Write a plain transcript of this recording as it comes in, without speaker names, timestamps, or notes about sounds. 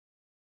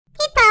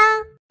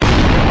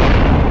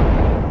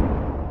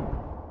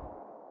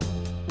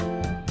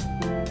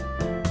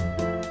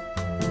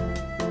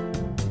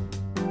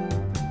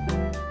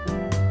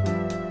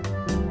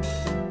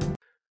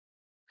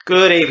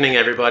Good evening,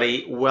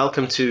 everybody.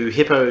 Welcome to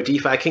Hippo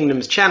DeFi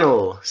Kingdoms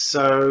channel.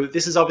 So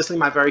this is obviously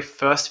my very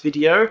first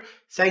video.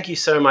 Thank you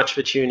so much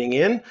for tuning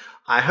in.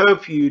 I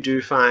hope you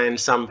do find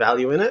some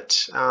value in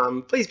it.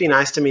 Please be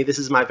nice to me. This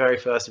is my very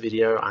first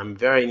video. I'm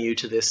very new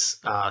to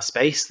this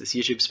space, this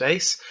YouTube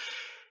space.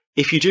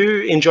 If you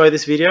do enjoy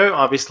this video,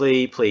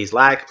 obviously, please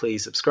like,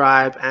 please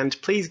subscribe, and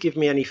please give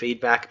me any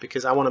feedback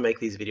because I want to make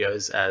these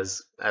videos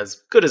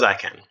as good as I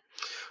can.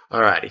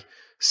 Alrighty.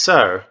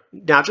 So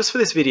now just for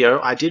this video,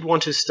 I did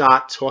want to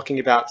start talking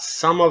about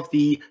some of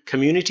the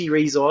community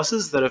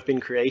resources that have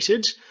been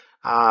created.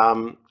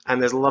 And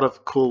there's a lot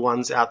of cool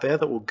ones out there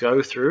that we'll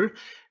go through.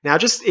 Now,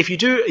 just if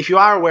you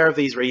are aware of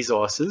these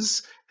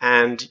resources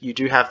and you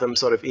do have them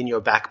sort of in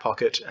your back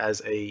pocket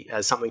as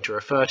something to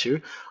refer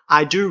to,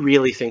 I do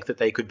really think that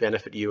they could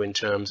benefit you in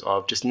terms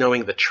of just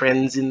knowing the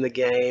trends in the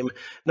game,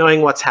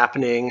 knowing what's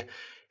happening,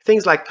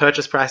 things like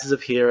purchase prices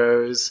of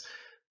heroes,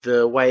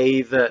 the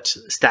way that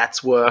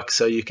stats work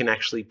so you can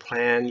actually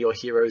plan your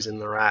heroes in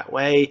the right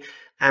way,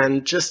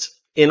 and just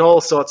in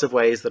all sorts of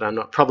ways that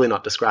I'm probably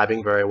not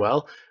describing very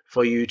well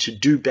for you to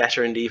do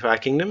better in DeFi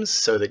Kingdoms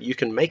so that you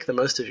can make the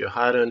most of your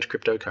hard-earned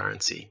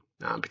cryptocurrency.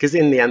 Because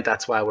in the end,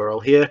 that's why we're all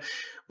here.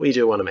 We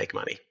do want to make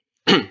money.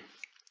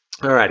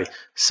 Alrighty,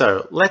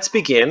 so let's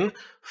begin.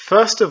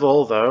 First of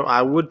all, though,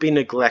 I would be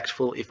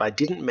neglectful if I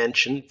didn't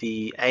mention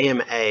the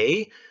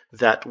AMA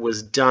that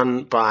was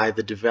done by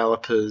the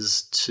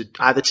developers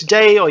either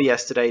today or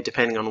yesterday,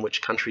 depending on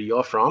which country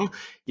you're from.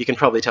 You can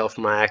probably tell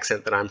from my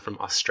accent that I'm from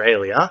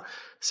Australia,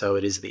 so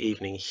it is the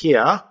evening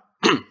here.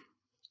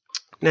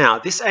 Now,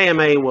 this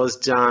AMA was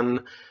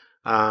done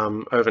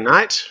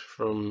overnight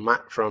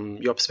from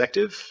your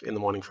perspective, in the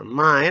morning from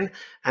mine,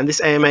 and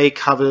this AMA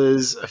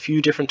covers a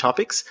few different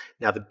topics.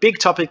 Now, the big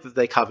topic that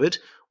they covered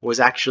was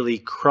actually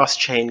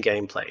cross-chain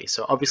gameplay.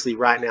 So obviously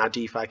right now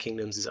DeFi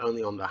Kingdoms is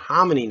only on the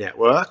Harmony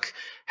network.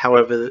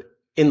 However,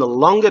 in the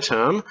longer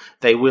term,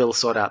 they will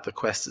sort out the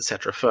quests,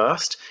 etc.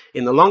 first.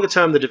 In the longer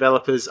term, the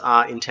developers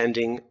are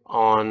intending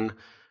on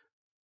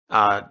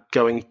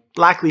going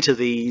likely to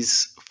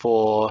these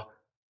for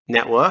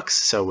networks.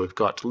 So we've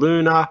got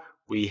Luna,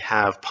 we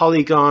have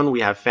Polygon, we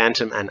have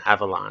Phantom and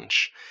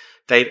Avalanche.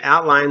 They've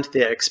outlined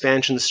their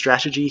expansion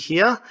strategy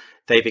here.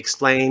 They've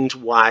explained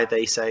why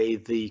they say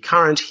the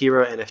current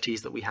hero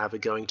NFTs that we have are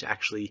going to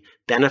actually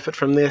benefit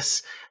from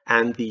this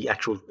and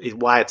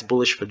why it's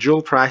bullish for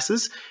jewel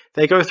prices.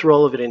 They go through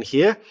all of it in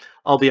here.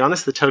 I'll be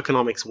honest, the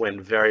tokenomics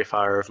went very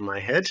far over my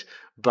head,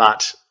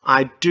 but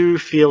I do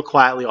feel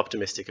quietly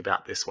optimistic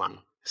about this one.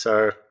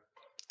 So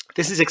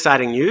this is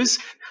exciting news.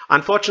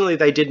 Unfortunately,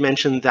 they did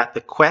mention that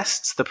the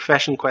quests, the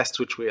profession quests,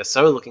 which we are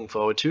so looking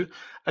forward to,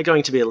 are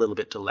going to be a little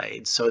bit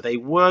delayed. So they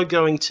were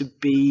going to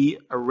be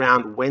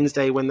around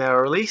Wednesday when they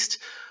were released,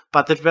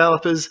 but the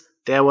developers,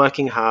 they're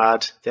working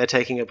hard, they're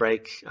taking a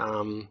break,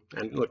 and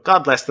look,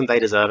 God bless them, they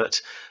deserve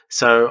it.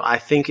 So I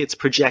think it's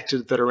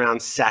projected that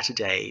around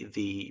Saturday,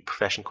 the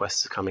profession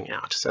quests are coming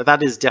out. So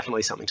that is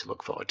definitely something to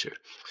look forward to.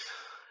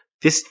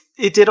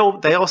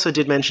 They also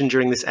did mention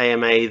during this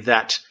AMA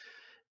that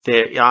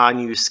there are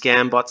new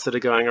scam bots that are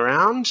going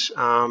around.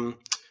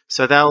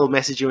 So they'll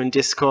message you in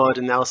Discord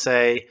and they'll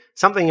say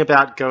something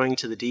about going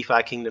to the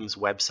DeFi Kingdoms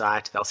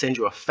website. They'll send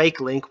you a fake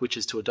link, which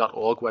is to a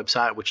 .org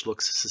website, which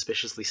looks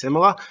suspiciously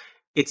similar.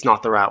 It's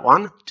not the right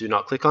one. Do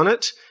not click on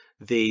it.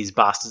 These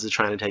bastards are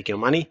trying to take your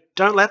money.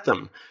 Don't let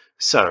them.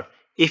 So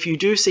if you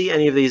do see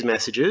any of these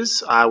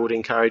messages, I would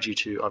encourage you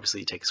to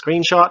obviously take a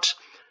screenshot,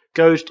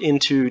 go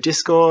into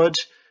Discord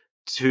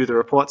to the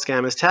Report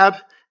Scammers tab,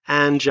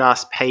 and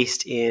just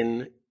paste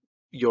in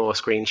your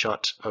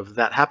screenshot of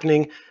that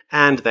happening,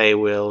 and they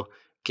will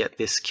get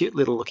this cute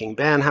little looking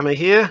banhammer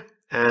here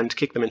and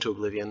kick them into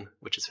oblivion,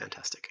 which is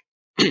fantastic.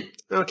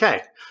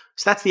 Okay,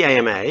 so that's the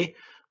AMA.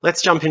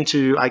 Let's jump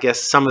into, I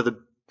guess, some of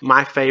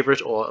my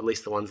favorite, or at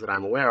least the ones that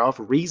I'm aware of,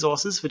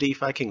 resources for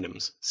DeFi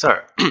Kingdoms. So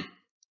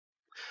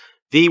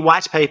the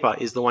white paper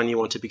is the one you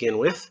want to begin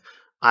with.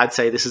 I'd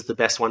say this is the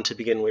best one to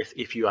begin with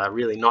if you are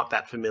really not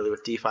that familiar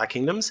with DeFi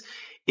Kingdoms.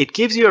 It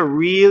gives you a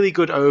really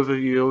good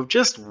overview of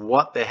just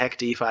what the heck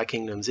DeFi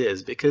Kingdoms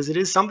is, because it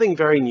is something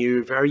very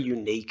new, very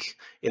unique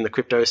in the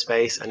crypto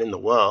space and in the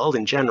world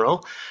in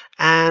general,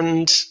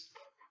 and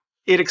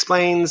it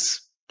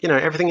explains,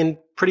 everything in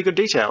pretty good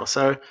detail.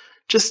 So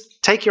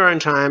just take your own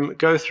time,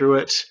 go through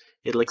it.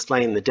 It'll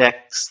explain the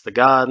decks, the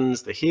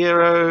gardens, the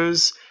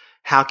heroes,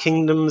 how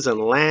kingdoms and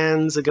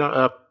lands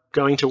are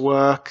going to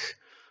work,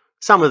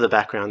 some of the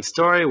background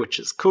story, which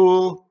is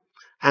cool,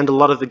 and a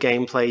lot of the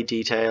gameplay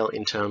detail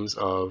in terms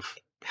of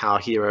how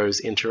heroes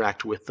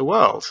interact with the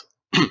world.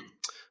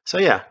 So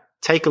yeah,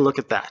 take a look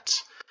at that.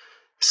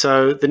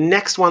 So the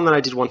next one that I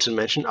did want to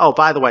mention, oh,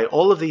 by the way,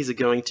 all of these are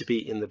going to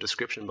be in the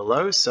description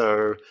below,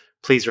 so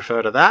please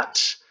refer to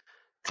that.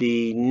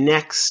 The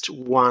next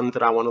one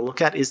that I want to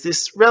look at is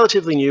this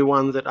relatively new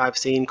one that I've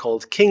seen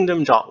called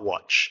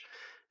kingdom.watch.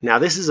 Now,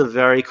 this is a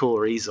very cool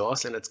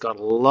resource, and it's got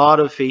a lot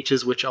of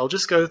features, which I'll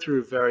just go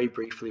through very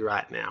briefly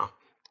right now.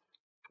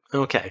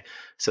 Okay,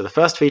 so the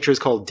first feature is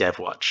called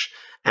DevWatch,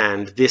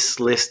 And this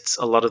lists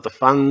a lot of the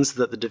funds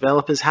that the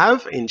developers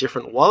have in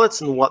different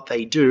wallets and what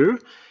they do.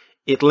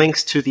 It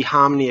links to the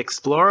Harmony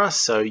Explorer,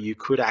 so you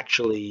could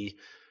actually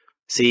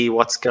see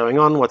what's going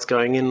on, what's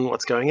going in,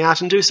 what's going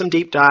out, and do some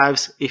deep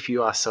dives if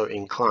you are so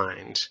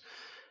inclined.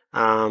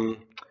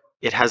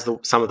 It has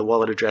some of the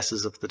wallet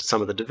addresses of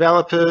some of the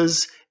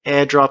developers,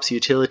 airdrops,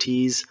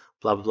 utilities,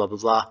 blah, blah, blah, blah,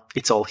 blah.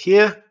 It's all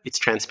here. It's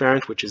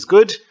transparent, which is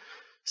good.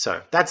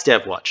 So that's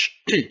DevWatch.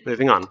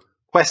 Moving on.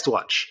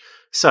 QuestWatch.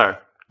 So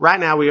right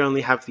now we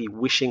only have the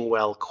Wishing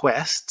Well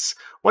quests.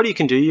 What you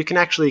can do, you can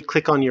actually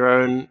click on your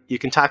own, you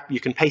can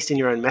paste in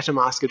your own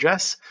MetaMask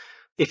address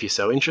if you're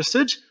so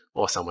interested,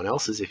 or someone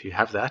else's if you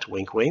have that,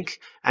 wink, wink,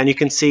 and you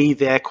can see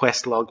their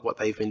quest log, what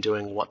they've been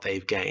doing, what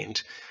they've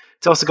gained.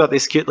 It's also got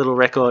this cute little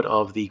record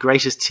of the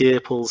greatest tier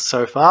pulls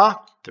so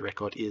far. The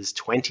record is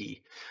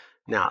 20.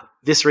 Now,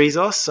 this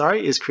resource,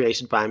 is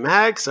created by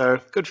Magg, so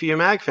good for you,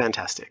 Magg,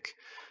 fantastic.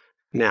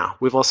 Now,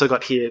 we've also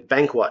got here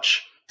BankWatch.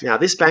 Now,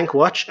 this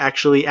BankWatch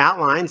actually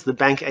outlines the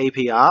bank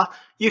APR.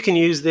 You can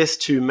use this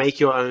to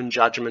make your own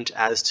judgment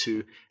as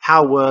to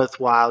how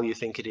worthwhile you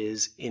think it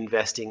is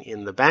investing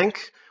in the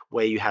bank,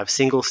 where you have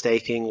single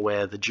staking,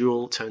 where the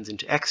Joule turns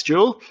into X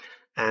Joule,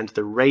 and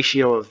the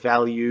ratio of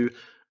value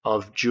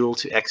of Joule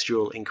to X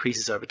Joule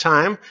increases over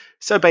time.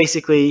 So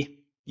basically,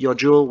 your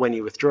Joule, when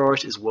you withdraw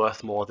it, is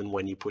worth more than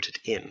when you put it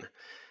in.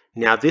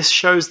 Now, this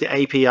shows the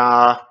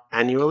APR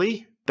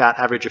annually, about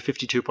average of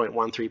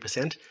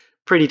 52.13%.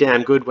 Pretty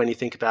damn good when you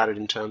think about it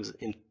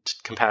in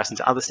comparison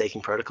to other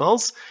staking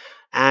protocols.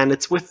 And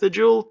it's with the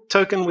Joule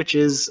token, which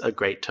is a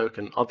great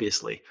token,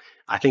 obviously.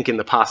 I think in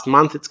the past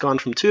month, it's gone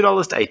from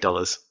 $2 to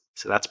 $8.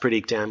 So that's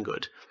pretty damn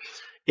good.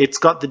 It's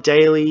got the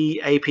daily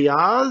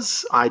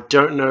APRs. I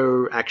don't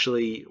know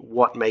actually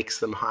what makes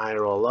them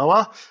higher or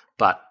lower,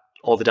 but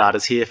all the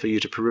data's here for you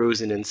to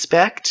peruse and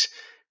inspect.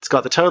 It's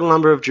got the total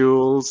number of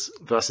joules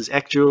versus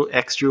X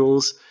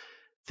joules,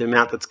 the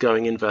amount that's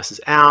going in versus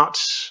out,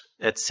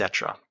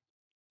 etc.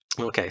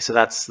 Okay, so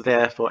that's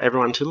there for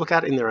everyone to look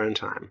at in their own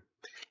time.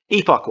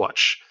 Epoch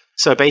Watch.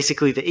 So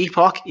basically the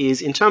epoch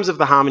is, in terms of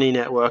the Harmony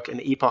network,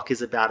 an epoch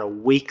is about a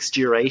week's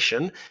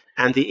duration,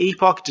 and the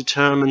epoch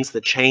determines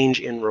the change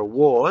in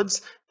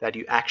rewards that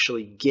you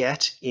actually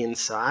get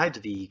inside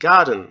the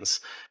gardens.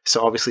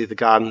 So obviously the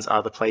gardens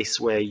are the place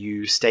where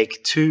you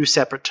stake 2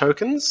 separate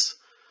tokens.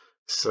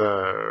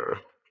 So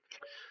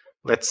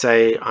let's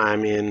say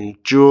I'm in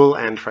Joule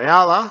and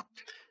Freyala,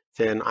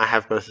 then I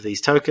have both of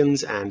these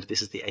tokens, and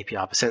this is the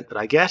APR percent that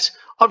I get.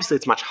 Obviously,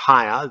 it's much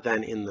higher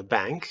than in the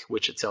bank,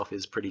 which itself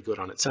is pretty good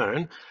on its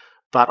own.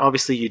 But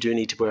obviously, you do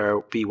need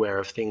to be aware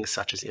of things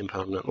such as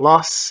impermanent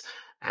loss,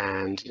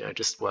 and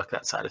just work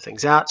that side of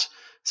things out.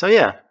 So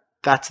yeah,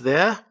 that's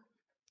there,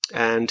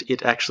 and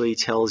it actually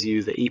tells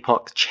you the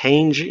epoch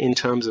change in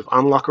terms of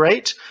unlock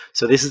rate.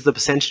 So this is the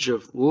percentage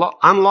of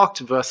unlocked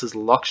versus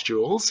locked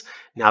joules.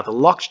 Now, the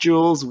locked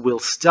joules will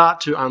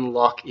start to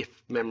unlock, if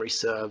memory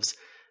serves,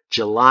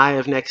 July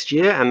of next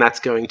year, and that's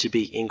going to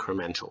be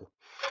incremental.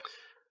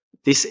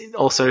 This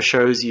also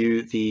shows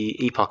you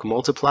the epoch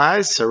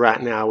multipliers. So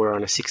right now we're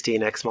on a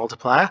 16x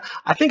multiplier.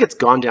 I think it's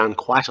gone down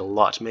quite a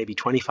lot, maybe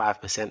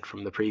 25%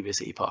 from the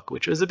previous epoch,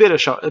 which was a bit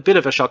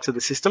of a shock to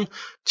the system,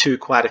 to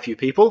quite a few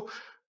people.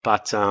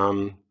 But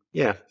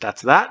yeah,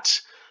 that's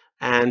that.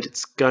 And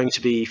it's going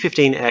to be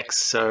 15x,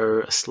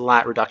 so a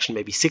slight reduction,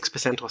 maybe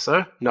 6% or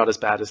so, not as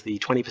bad as the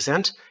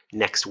 20%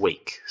 next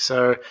week.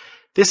 So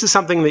this is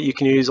something that you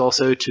can use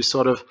also to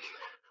sort of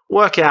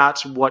work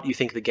out what you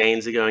think the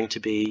gains are going to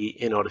be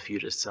in order for you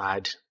to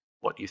decide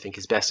what you think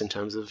is best in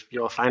terms of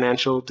your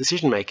financial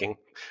decision making.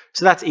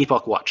 So that's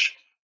Epoch Watch.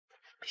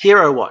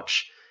 Hero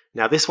Watch.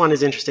 Now this one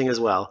is interesting as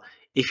well.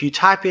 If you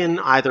type in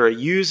either a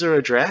user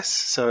address,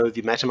 so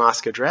the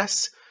MetaMask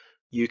address,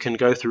 you can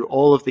go through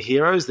all of the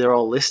heroes. They're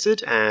all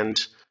listed, and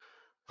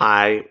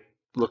I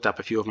looked up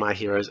a few of my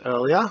heroes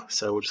earlier.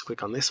 So we'll just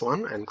click on this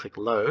one and click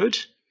load.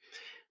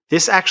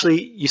 This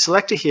actually, you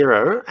select a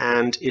hero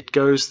and it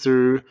goes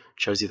through,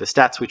 shows you the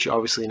stats, which you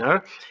obviously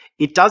know.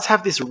 It does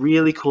have this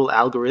really cool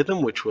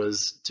algorithm, which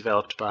was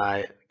developed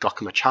by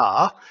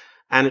GokMachar,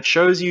 and it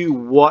shows you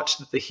what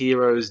the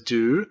heroes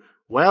do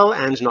well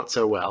and not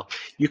so well.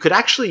 You could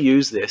actually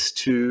use this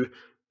to,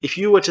 if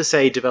you were to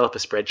say develop a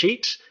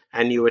spreadsheet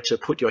and you were to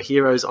put your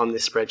heroes on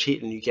this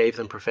spreadsheet and you gave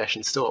them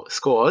profession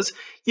scores,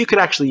 you could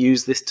actually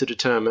use this to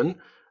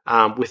determine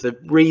with a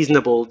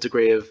reasonable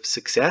degree of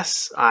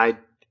success.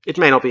 It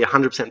may not be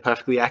 100%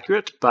 perfectly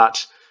accurate,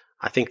 but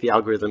I think the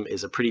algorithm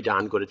is a pretty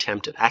darn good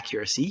attempt at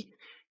accuracy.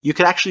 You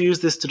could actually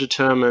use this to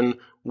determine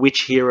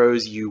which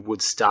heroes you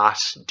would start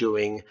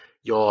doing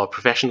your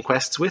profession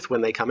quests with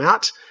when they come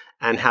out,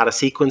 and how to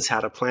sequence,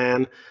 how to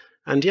plan.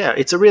 And yeah,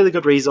 it's a really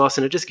good resource,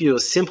 and it just gives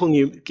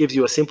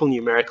you a simple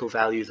numerical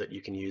value that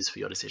you can use for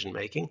your decision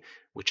making,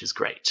 which is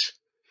great.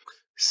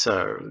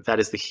 So that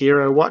is the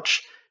Hero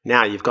Watch.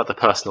 Now you've got the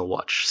personal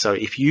watch. So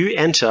if you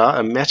enter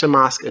a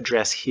MetaMask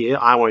address here,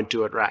 I won't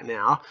do it right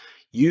now,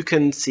 you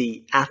can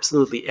see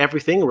absolutely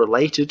everything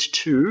related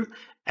to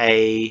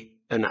an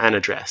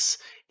address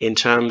in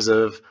terms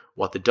of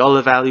what the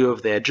dollar value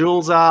of their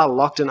jewels are,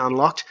 locked and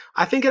unlocked.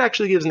 I think it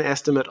actually gives an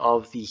estimate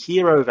of the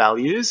hero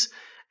values,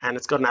 and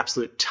it's got an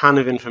absolute ton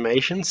of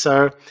information.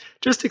 So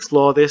just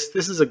explore this.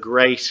 This is a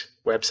great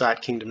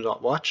website,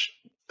 kingdom.watch,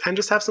 and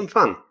just have some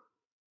fun.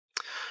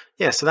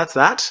 Yeah, so that's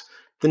that.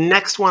 The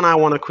next one I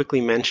want to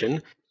quickly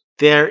mention,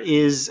 there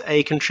is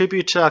a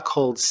contributor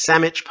called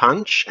Sandwich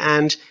Punch,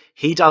 and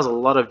he does a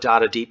lot of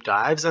data deep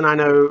dives. And I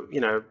know,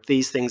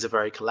 these things are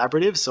very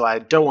collaborative, so I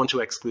don't want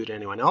to exclude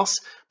anyone else.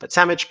 But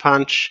Sandwich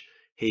Punch,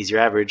 he's your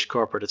average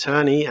corporate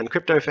attorney and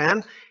crypto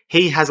fan.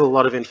 He has a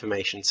lot of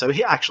information. So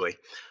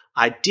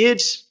I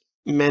did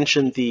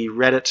mention the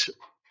Reddit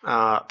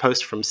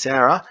post from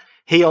Sarah.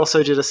 He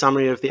also did a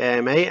summary of the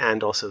AMA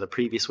and also the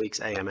previous week's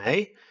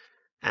AMA.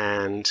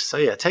 And so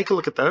yeah, take a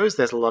look at those.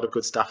 There's a lot of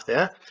good stuff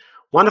there.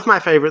 One of my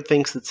favorite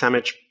things that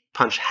Sandwich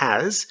Punch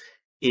has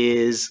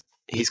is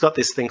he's got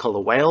this thing called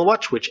a whale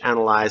watch, which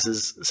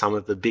analyzes some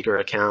of the bigger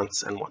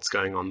accounts and what's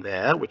going on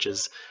there, which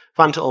is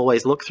fun to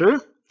always look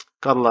through.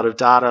 Got a lot of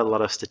data, a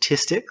lot of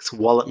statistics,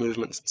 wallet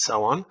movements, and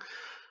so on.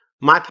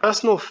 My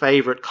personal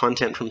favorite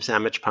content from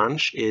Sandwich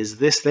Punch is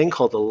this thing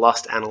called the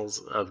Lost Annals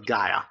of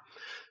Gaia.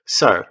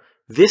 So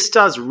this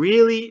does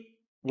really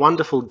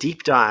wonderful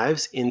deep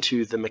dives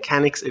into the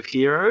mechanics of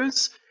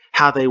heroes,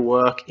 how they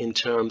work in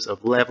terms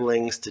of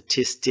leveling,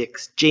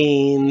 statistics,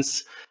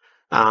 genes.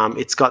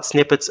 It's got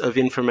snippets of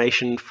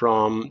information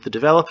from the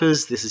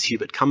developers. This is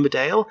Hubert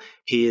Cumberdale.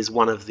 He is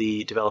one of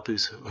the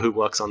developers who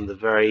works on the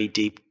very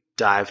deep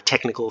dive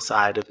technical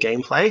side of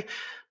gameplay.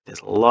 There's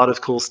a lot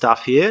of cool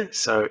stuff here,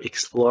 so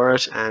explore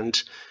it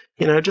and,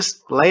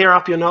 just layer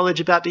up your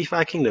knowledge about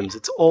DeFi Kingdoms.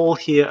 It's all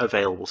here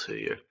available to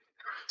you.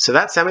 So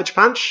that's Sandwich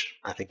Punch.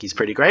 I think he's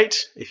pretty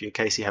great, in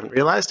case you haven't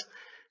realized.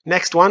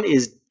 Next one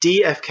is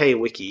DFK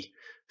Wiki.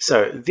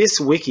 So this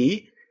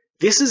wiki,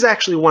 this is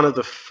actually one of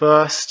the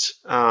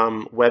first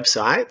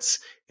websites.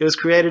 It was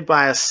created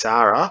by a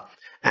Sarah,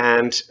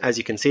 and as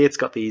you can see, it's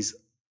got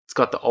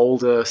the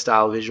older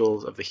style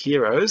visuals of the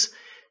heroes.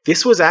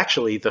 This was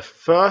actually the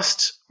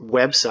first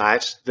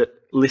website that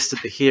listed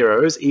the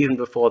heroes even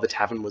before the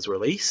Tavern was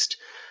released.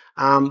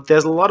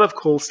 There's a lot of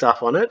cool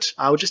stuff on it.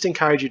 I would just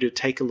encourage you to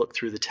take a look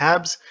through the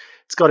tabs.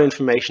 It's got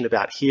information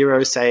about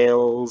hero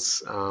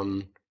sales.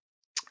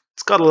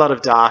 It's got a lot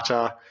of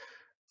data.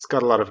 It's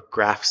got a lot of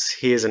graphs.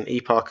 Here's an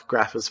epoch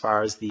graph as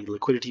far as the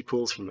liquidity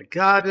pools from the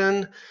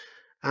garden.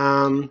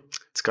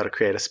 It's got a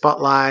creator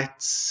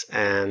spotlights,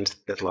 and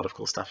there's a lot of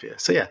cool stuff here.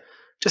 So yeah,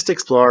 just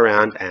explore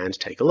around and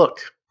take a look.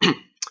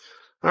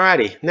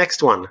 Alrighty,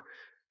 next one.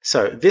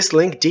 So this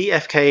link,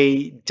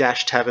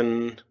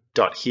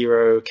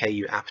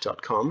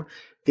 dfk-tavern.herokuapp.com,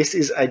 this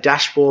is a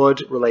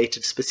dashboard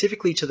related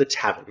specifically to the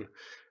Tavern.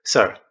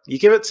 So you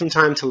give it some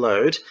time to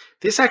load.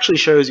 This actually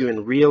shows you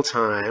in real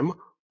time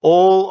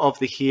all of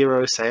the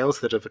hero sales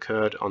that have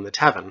occurred on the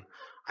Tavern.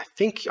 I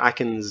think I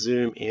can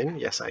zoom in.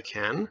 Yes, I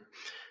can.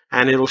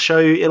 And it'll show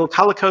you, it'll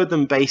color code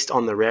them based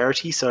on the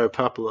rarity. So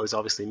purple is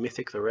obviously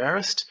Mythic, the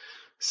rarest.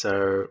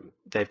 So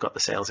they've got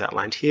the sales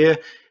outlined here.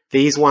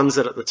 These ones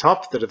that are at the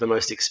top that are the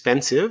most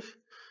expensive,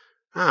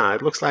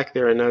 it looks like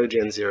there are no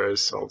Gen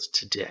Zeros sold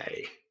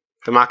today.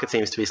 The market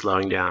seems to be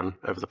slowing down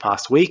over the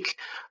past week.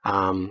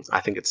 I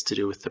think it's to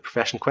do with the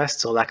profession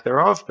quests or lack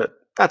thereof,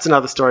 but that's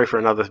another story for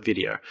another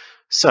video.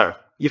 So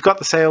you've got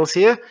the sales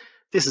here.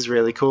 This is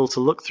really cool to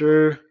look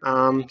through.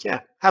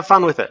 Yeah, have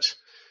fun with it.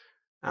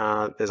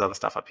 There's other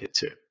stuff up here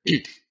too.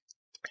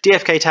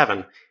 DFK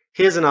Tavern.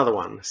 Here's another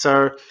one.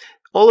 So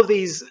all of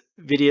these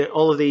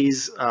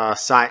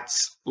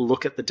sites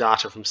look at the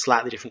data from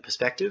slightly different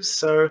perspectives,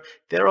 so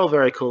they're all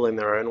very cool in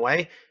their own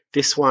way.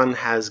 This one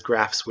has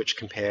graphs which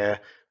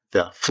compare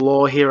the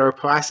floor hero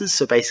prices,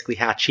 so basically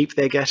how cheap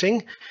they're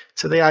getting.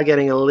 So they are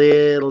getting a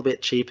little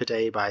bit cheaper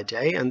day by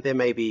day, and there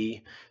may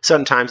be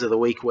certain times of the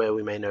week where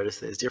we may notice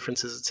there's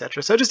differences,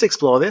 etc. So just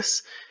explore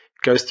this.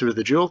 It goes through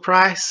the jewel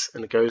price,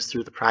 and it goes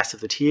through the price of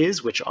the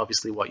tiers, which are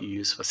obviously what you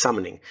use for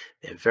summoning.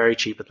 They're very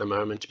cheap at the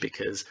moment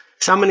because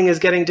summoning is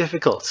getting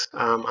difficult.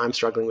 I'm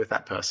struggling with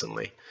that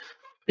personally.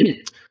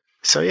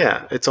 So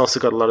yeah, it's also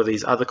got a lot of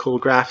these other cool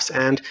graphs,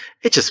 and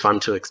it's just fun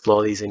to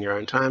explore these in your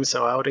own time,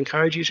 so I would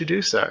encourage you to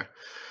do so.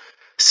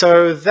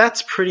 So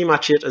that's pretty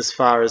much it as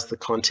far as the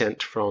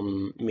content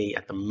from me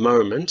at the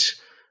moment.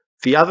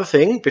 The other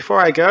thing,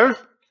 before I go,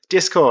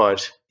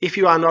 Discord. If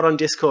you are not on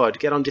Discord,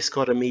 get on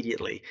Discord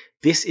immediately.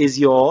 This is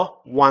your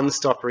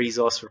one-stop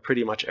resource for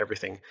pretty much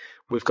everything.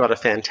 We've got a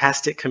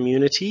fantastic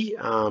community,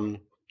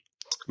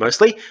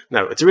 mostly.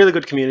 No, it's a really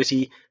good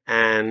community,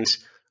 and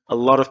a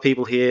lot of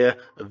people here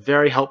are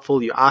very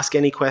helpful. You ask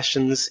any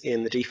questions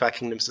in the DeFi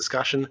Kingdoms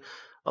discussion.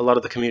 A lot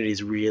of the community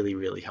is really,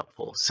 really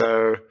helpful.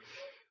 So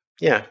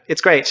yeah,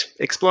 it's great.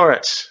 Explore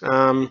it.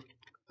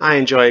 I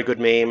enjoy a good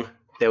meme.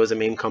 There was a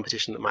meme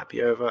competition that might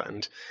be over,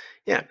 and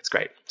yeah, it's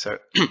great. So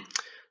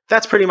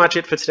that's pretty much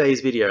it for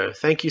today's video.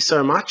 Thank you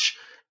so much.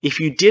 If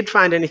you did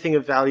find anything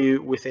of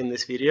value within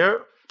this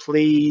video,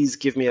 please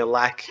give me a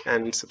like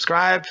and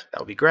subscribe. That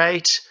would be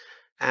great.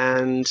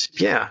 And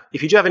yeah,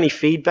 if you do have any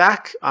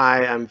feedback,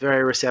 I am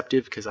very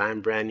receptive because I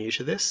am brand new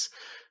to this.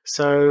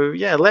 So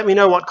yeah, let me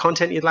know what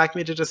content you'd like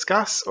me to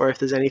discuss, or if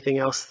there's anything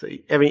else, that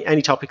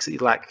any topics that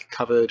you'd like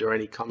covered, or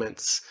any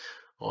comments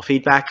or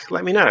feedback,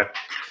 let me know.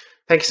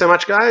 Thank you so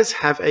much, guys.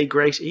 Have a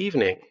great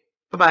evening.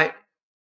 Bye-bye.